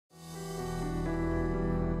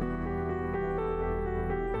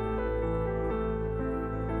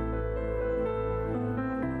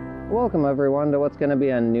Welcome everyone to what's going to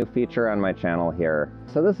be a new feature on my channel here.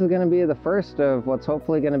 So this is going to be the first of what's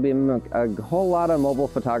hopefully going to be a whole lot of mobile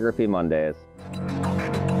photography Mondays.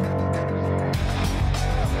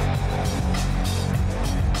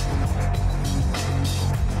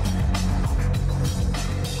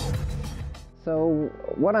 So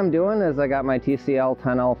what I'm doing is I got my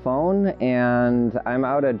TCL-10L phone and I'm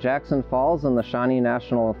out at Jackson Falls in the Shawnee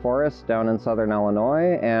National Forest down in southern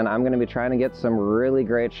Illinois, and I'm going to be trying to get some really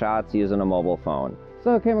great shots using a mobile phone.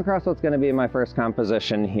 So I came across what's going to be my first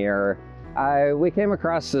composition here. We came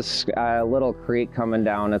across this little creek coming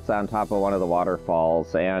down. It's on top of one of the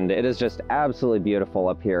waterfalls, and it is just absolutely beautiful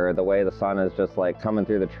up here. The way the sun is just like coming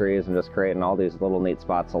through the trees and just creating all these little neat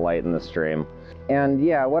spots of light in the stream. And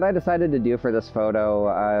yeah, what I decided to do for this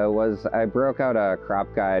photo was I broke out a crop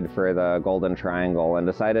guide for the Golden Triangle and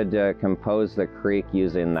decided to compose the creek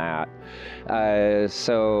using that.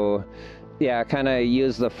 So yeah, kind of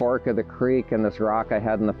used the fork of the creek and this rock I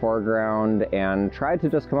had in the foreground and tried to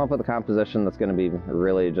just come up with a composition that's going to be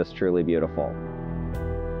really just truly beautiful.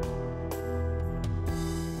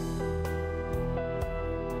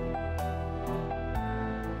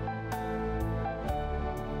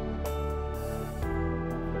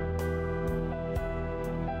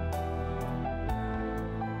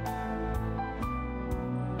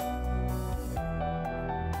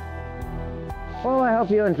 Well, I hope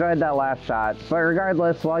you enjoyed that last shot, but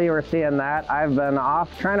regardless, while you were seeing that, I've been off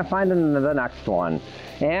trying to find the next one,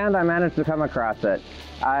 and I managed to come across it.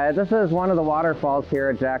 This is one of the waterfalls here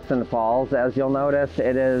at Jackson Falls. As you'll notice,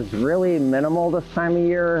 it is really minimal this time of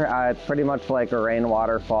year. It's pretty much like a rain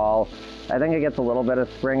waterfall. I think it gets a little bit of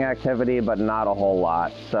spring activity, but not a whole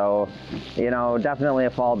lot. So, you know, definitely a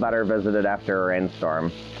fall better visited after a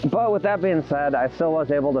rainstorm. But with that being said, I still was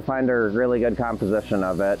able to find a really good composition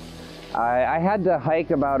of it. I had to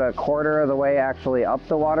hike about a quarter of the way actually up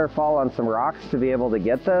the waterfall on some rocks to be able to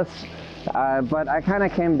get this, but I kind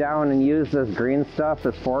of came down and used this green stuff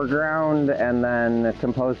as foreground and then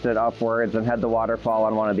composed it upwards and had the waterfall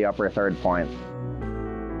on one of the upper third points.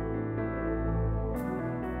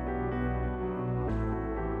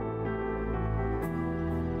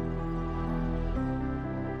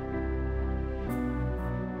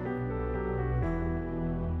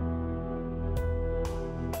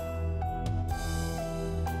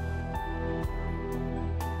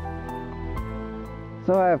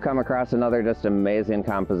 So I've come across another just amazing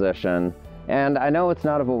composition, and I know it's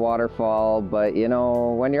not of a waterfall, but you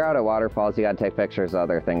know, when you're out at waterfalls you gotta take pictures of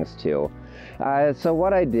other things too. So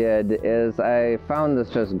what I did is I found this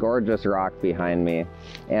just gorgeous rock behind me,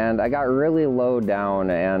 and I got really low down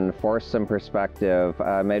and forced some perspective,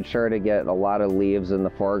 made sure to get a lot of leaves in the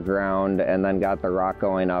foreground, and then got the rock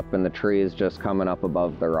going up and the trees just coming up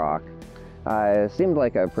above the rock. It seemed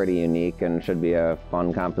like a pretty unique and should be a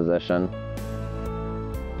fun composition.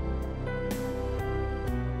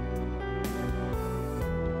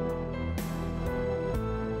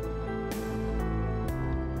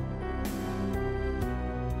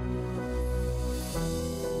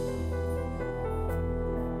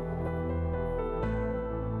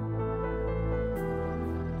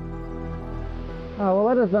 Well,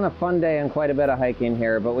 it has been a fun day and quite a bit of hiking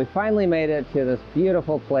here, but we finally made it to this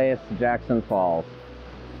beautiful place, Jackson Falls.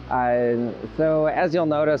 So as you'll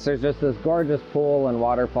notice, there's just this gorgeous pool and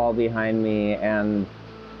waterfall behind me, and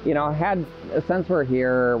you know, since we're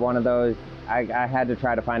here, one of those, I had to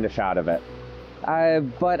try to find a shot of it.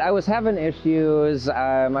 But I was having issues.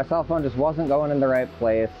 My cell phone just wasn't going in the right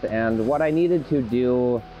place, and what I needed to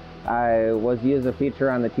do was use a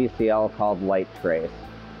feature on the TCL called Light Trace.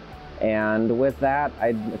 And with that,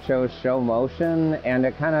 I chose show motion, and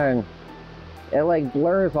it like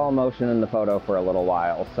blurs all motion in the photo for a little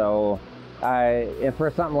while. So if for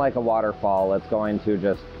something like a waterfall, it's going to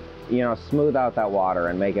just, you know, smooth out that water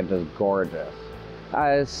and make it just gorgeous.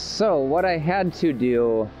 So what I had to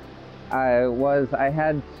do was I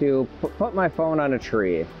had to put my phone on a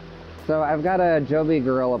tree. So I've got a Joby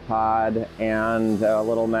Gorilla Pod and a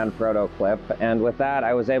little Manfrotto clip, and with that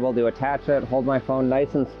I was able to attach it, hold my phone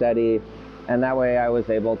nice and steady, and that way I was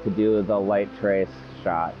able to do the light trace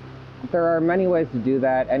shot. There are many ways to do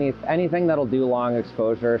that. Anything that'll do long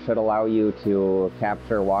exposure should allow you to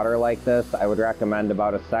capture water like this. I would recommend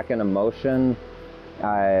about a second of motion.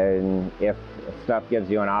 If stuff gives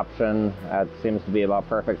you an option, it seems to be about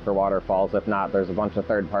perfect for waterfalls. If not, there's a bunch of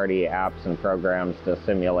third-party apps and programs to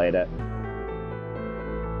simulate it.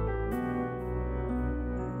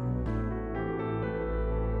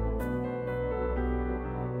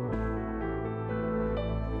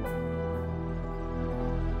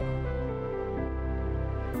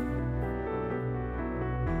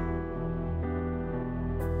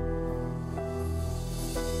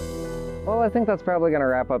 Well, I think that's probably going to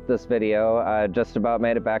wrap up this video. Just about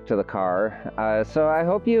made it back to the car. So I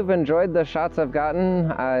hope you've enjoyed the shots I've gotten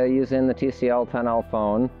using the TCL-10L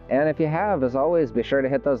phone. And if you have, as always, be sure to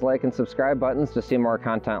hit those like and subscribe buttons to see more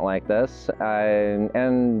content like this.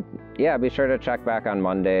 And yeah, be sure to check back on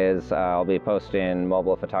Mondays. I'll be posting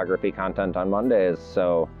mobile photography content on Mondays.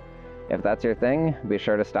 So if that's your thing, be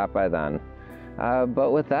sure to stop by then.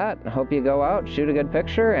 But with that, hope you go out, shoot a good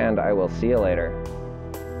picture, and I will see you later.